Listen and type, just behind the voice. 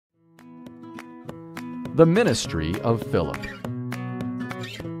The ministry of Philip.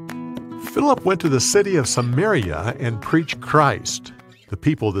 Philip went to the city of Samaria and preached Christ. The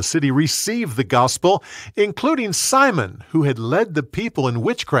people of the city received the gospel, including Simon, who had led the people in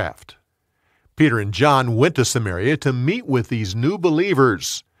witchcraft. Peter and John went to Samaria to meet with these new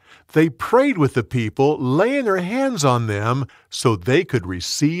believers. They prayed with the people, laying their hands on them so they could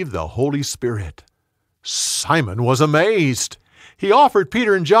receive the Holy Spirit. Simon was amazed. He offered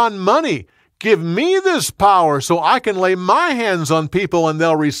Peter and John money. "Give me this power so I can lay my hands on people and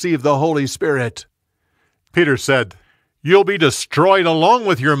they'll receive the Holy Spirit." Peter said, "You'll be destroyed along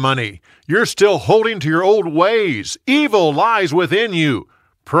with your money. You're still holding to your old ways. Evil lies within you.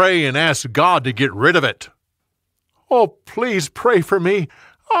 Pray and ask God to get rid of it." "Oh, please pray for me.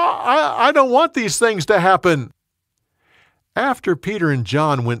 I don't want these things to happen." After Peter and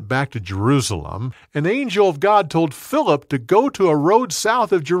John went back to Jerusalem, an angel of God told Philip to go to a road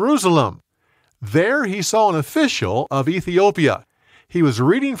south of Jerusalem. There he saw an official of Ethiopia. He was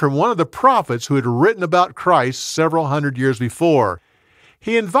reading from one of the prophets who had written about Christ several hundred years before.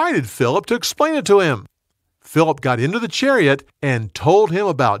 He invited Philip to explain it to him. Philip got into the chariot and told him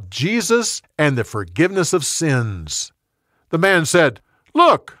about Jesus and the forgiveness of sins. The man said,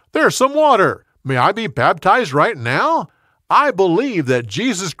 "Look, there's some water. May I be baptized right now? I believe that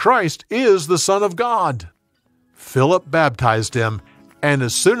Jesus Christ is the Son of God." Philip baptized him, and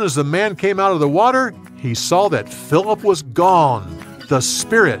as soon as the man came out of the water, he saw that Philip was gone. The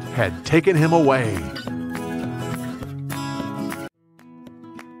Spirit had taken him away.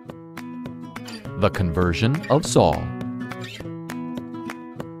 The conversion of Saul.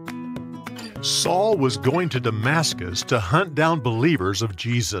 Saul was going to Damascus to hunt down believers of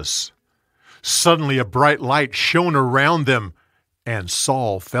Jesus. Suddenly a bright light shone around them, and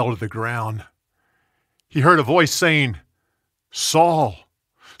Saul fell to the ground. He heard a voice saying, "Saul,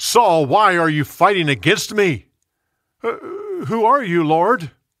 Saul, why are you fighting against me?" "Who are you,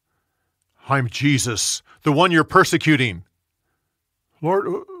 Lord?" "I'm Jesus, the one you're persecuting." "Lord,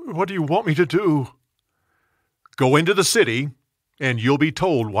 what do you want me to do?" "Go into the city, and you'll be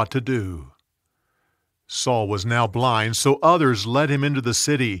told what to do." Saul was now blind, so others led him into the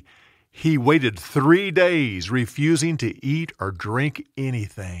city. He waited 3 days, refusing to eat or drink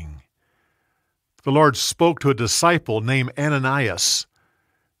anything. The Lord spoke to a disciple named Ananias.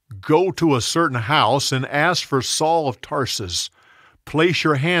 "Go to a certain house and ask for Saul of Tarsus. Place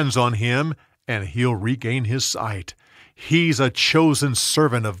your hands on him, and he'll regain his sight. He's a chosen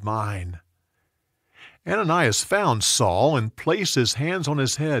servant of mine." Ananias found Saul and placed his hands on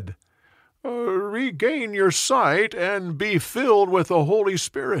his head. "Regain your sight and be filled with the Holy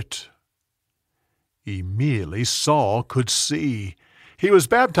Spirit." Immediately Saul could see. He was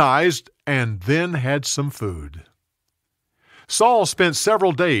baptized and then had some food. Saul spent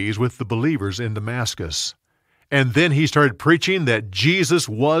several days with the believers in Damascus, and then he started preaching that Jesus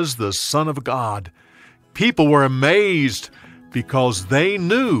was the Son of God. People were amazed because they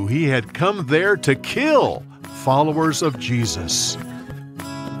knew he had come there to kill followers of Jesus.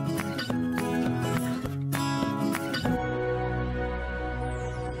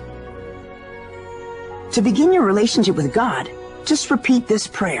 To begin your relationship with God, just repeat this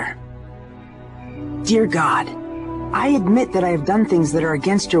prayer. Dear God, I admit that I have done things that are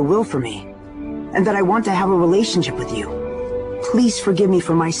against your will for me, and that I want to have a relationship with you. Please forgive me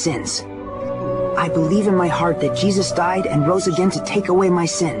for my sins. I believe in my heart that Jesus died and rose again to take away my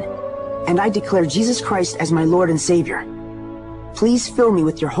sin, and I declare Jesus Christ as my Lord and Savior. Please fill me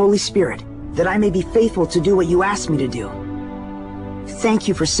with your Holy Spirit, that I may be faithful to do what you ask me to do. Thank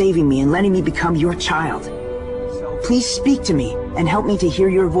you for saving me and letting me become your child. Please speak to me and help me to hear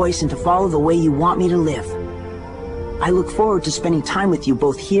your voice and to follow the way you want me to live. I look forward to spending time with you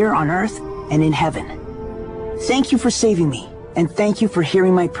both here on earth and in heaven. Thank you for saving me, and thank you for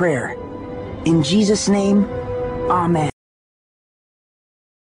hearing my prayer. In Jesus' name, Amen.